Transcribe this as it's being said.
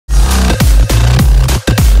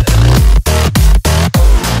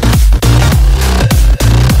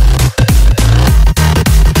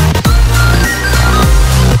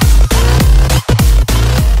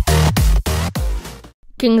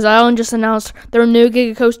Kings Island just announced their new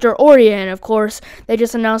Giga coaster Orion. Of course, they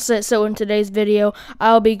just announced it, so in today's video,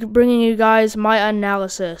 I'll be bringing you guys my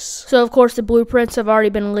analysis. So, of course, the blueprints have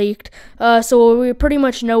already been leaked, so we pretty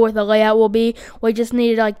much know what the layout will be. We just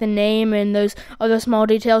needed, like, the name and those other small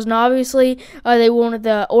details. And obviously, they wanted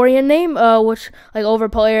the Orion name, which, like, over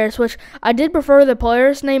Polaris, which I did prefer the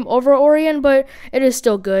Polaris name over Orion, but it is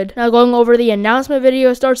still good. Now, going over the announcement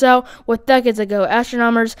video, starts out with decades ago.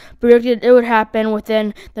 Astronomers predicted it would happen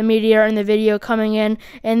within the meteor and the video coming in,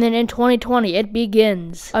 and then in 2020 it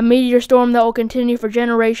begins. A meteor storm that will continue for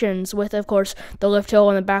generations, with of course the lift hill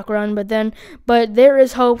in the background, but there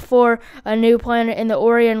is hope for a new planet in the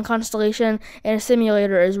Orion constellation, and a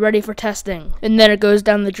simulator is ready for testing. And then it goes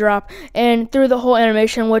down the drop and through the whole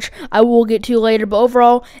animation, which I will get to later, but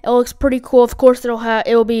overall it looks pretty cool. Of course, it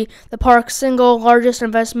will be the park's single largest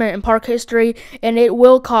investment in park history, and it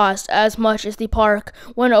will cost as much as the park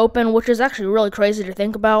when open, which is actually really crazy to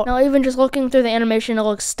think about. Now, even just looking through the animation, it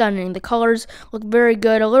looks stunning. The colors look very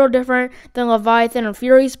good, a little different than Leviathan or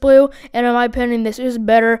Fury's blue, and in my opinion, this is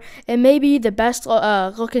better and maybe the best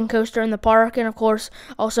looking coaster in the park, and of course,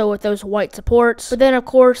 also with those white supports. But then, of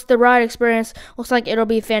course, the ride experience looks like it'll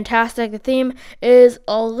be fantastic. The theme is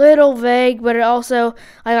a little vague, but I also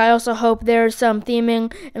hope there's some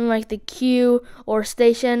theming in, like, the queue or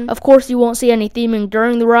station. Of course, you won't see any theming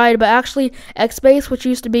during the ride, but actually, X-Base, which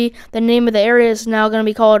used to be the name of the area, is now going to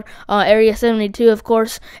be called Area 72, of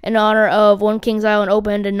course, in honor of when Kings Island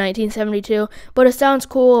opened in 1972. But it sounds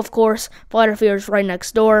cool, of course. Flight of Fear is right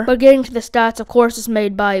next door. But getting to the stats, of course, it's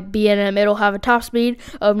made by B&M. It'll have a top speed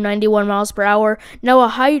of 91 miles per hour. Now, a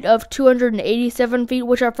height of 287 feet,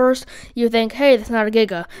 which at first you think, hey, that's not a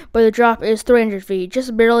Giga. But the drop is 300 feet.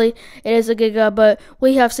 Just barely, it is a Giga, but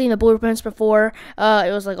we have seen the blueprints before.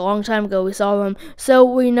 It was like a long time ago we saw them. So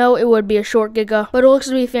we know it would be a short Giga. But it looks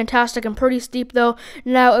to be fantastic and pretty steep, though.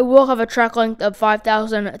 Now, it will have a track length of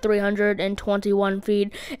 5,321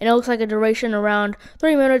 feet, and it looks like a duration around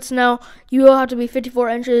 3 minutes. Now, you will have to be 54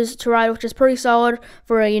 inches to ride, which is pretty solid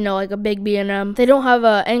for a, like a big B&M. They don't have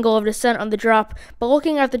an angle of descent on the drop, but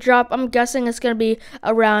looking at the drop, I'm guessing it's going to be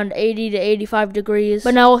around 80 to 85 degrees.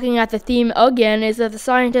 But now looking at the theme again, is that the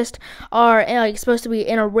scientists are supposed to be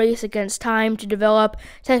in a race against time to develop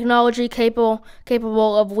technology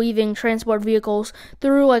capable of weaving transport vehicles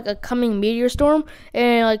through like a coming meteor storm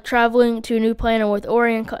and like traveling to a new planet with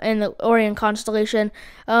Orion and the Orion constellation.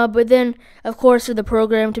 But then, of course, for the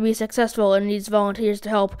program to be successful, it needs volunteers to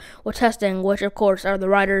help with testing, which of course are the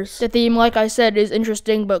riders. The theme, like I said, is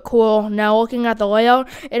interesting but cool. Now, looking at the layout,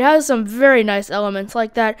 it has some very nice elements,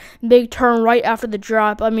 like that big turn right after the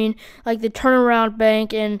drop. I mean, like the turnaround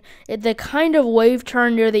bank and the kind of wave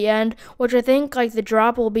turn near the end, which I think like the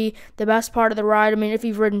drop will be the best part of the ride. I mean, if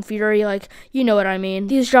you've ridden Fury, like, you know what I mean.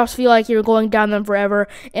 These drops feel like you're going down them forever,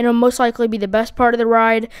 and it'll most likely be the best part of the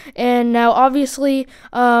ride. And now, obviously,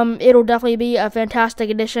 it'll definitely be a fantastic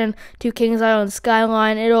addition to Kings Island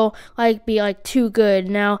skyline. It'll like be like too good.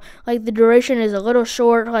 Now, like the duration is a little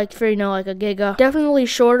short, like for like a Giga. Definitely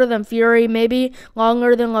shorter than Fury, maybe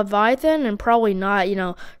longer than Leviathan, and probably not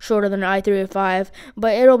shorter than i305.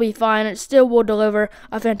 But it'll be fine. It still will deliver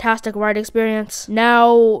a fantastic ride experience.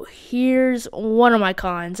 Now, here's one of my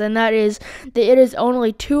cons, and that is that it is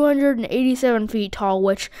only 287 feet tall,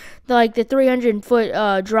 which like the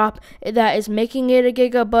 300-foot drop that is making it a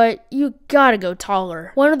Giga, but you gotta go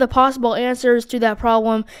taller. One of the possible answers to that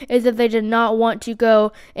problem is that they did not want to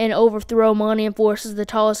go and overthrow Millennium Force as the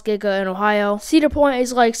tallest Giga in Ohio. Cedar Point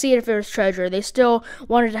is like Cedar Fair's treasure. They still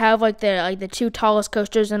wanted to have like the two tallest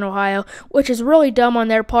coasters in Ohio, which is really dumb on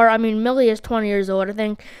their part. I mean, Millie is 20 years old. I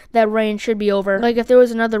think that reign should be over. Like, if there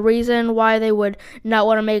was another reason why they would not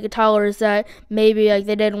want to make it taller, is that maybe like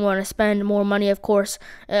they didn't want to spend more money, of course,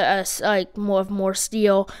 like more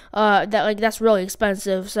steel. That's really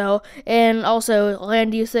expensive. So, and also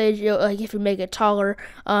land usage, like if you make it taller,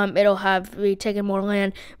 it'll be taking more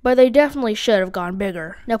land. But they definitely should have gone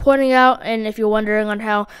bigger. Now, pointing out, and if you're wondering on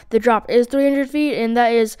how the drop is 300 feet, and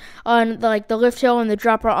that is on like the lift hill and the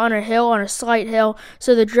drop are on a hill, on a slight hill,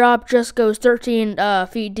 so the drop just goes 13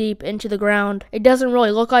 feet deep into the ground. It doesn't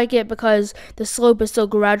really look like it because the slope is so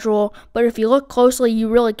gradual, but if you look closely, you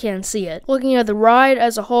really can see it. Looking at the ride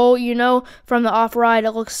as a whole, whole, you know, from the off-ride,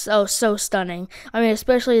 it looks so stunning. I mean,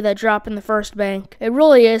 especially that drop in the first bank. It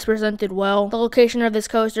really is presented well. The location of this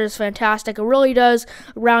coaster is fantastic. It really does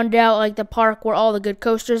round out like the park where all the good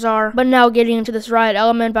coasters are. But now getting into this ride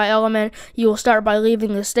element by element, you will start by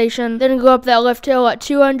leaving the station, then go up that lift hill at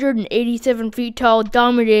 287 feet tall,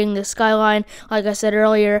 dominating the skyline, like I said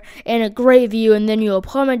earlier, and a great view, and then you will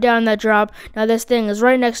plummet down that drop. Now this thing is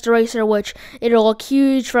right next to Racer, which it'll look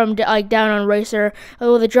huge from like down on Racer.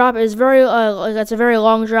 Although the drop is very like it's a very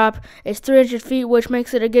long drop. It's 300 feet, which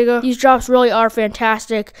makes it a Giga. These drops really are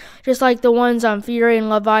fantastic, just like the ones on Fury and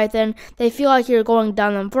Leviathan. They feel like you're going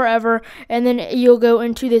down them forever, and then you'll go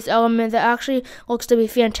into this element that actually looks to be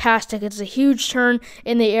fantastic. It's a huge turn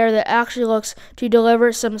in the air that actually looks to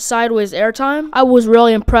deliver some sideways airtime. I was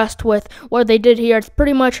really impressed with what they did here. It's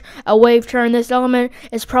pretty much a wave turn. This element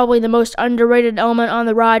is probably the most underrated element on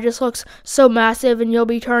the ride. It just looks so massive, and you'll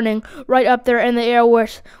be turning right up there in the air,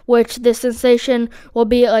 which this sensation will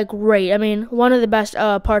be like great. I mean, one of the best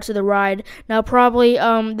parts of the ride. Now probably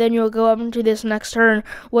then you'll go up into this next turn,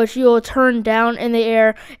 which you'll turn down in the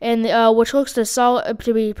air, and which looks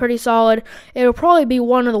to be pretty solid. It'll probably be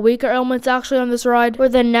one of the weaker elements actually on this ride. We're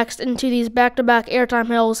then next into these back-to-back airtime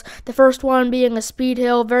hills. The first one being a speed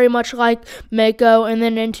hill, very much like Mako, and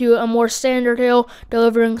then into a more standard hill,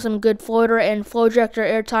 delivering some good floater and flowjector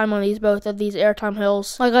airtime on both of these airtime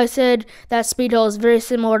hills. Like I said, that speed hill is very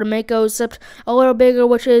similar to Mako, except a little bigger,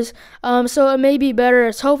 which is so it may be better.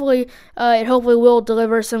 It hopefully will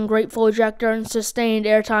deliver some great flowjector and sustained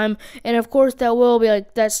airtime, and of course that will be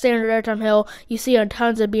like that standard airtime hill you see on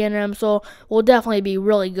tons of B&M, so will definitely be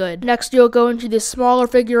really good. Next you'll go into this smaller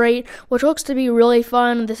figure 8, which looks to be really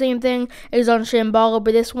fun. The same thing is on Shambhala,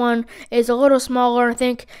 but this one is a little smaller. I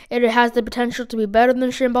think it has the potential to be better than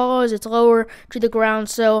Shambhala as it's lower to the ground,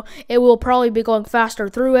 so it will probably be going faster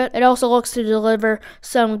through it. It also looks to deliver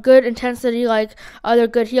some good intensity like other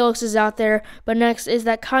good helixes out there. But next is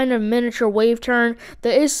that kind of miniature wave turn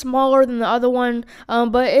that is smaller than the other one,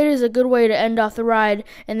 but it is a good way to end off the ride,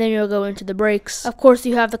 and then you'll go into the brakes. Of course,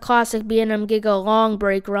 you have the classic B&M Giga long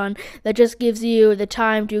brake run that just gives you the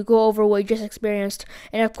time to go over what you just experienced,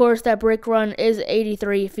 and of course that brake run is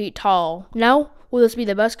 83 feet tall. Now, will this be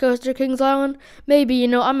the best coaster, Kings Island? Maybe, you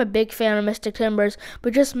know, I'm a big fan of Mystic Timbers,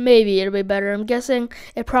 but just maybe it'll be better. I'm guessing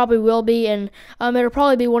it probably will be, and it'll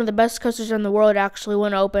probably be one of the best coasters in the world actually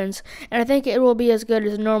when it opens, and I think it will be as good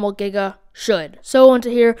as a normal Giga should. So I want to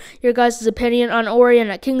hear your guys' opinion on Orion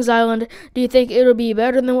at Kings Island. Do you think it'll be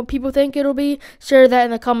better than what people think it'll be? Share that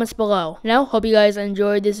in the comments below. Now, hope you guys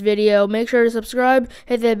enjoyed this video. Make sure to subscribe,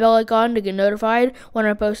 hit that bell icon to get notified when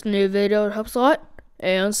I post a new video. It helps a lot,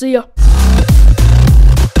 and see ya.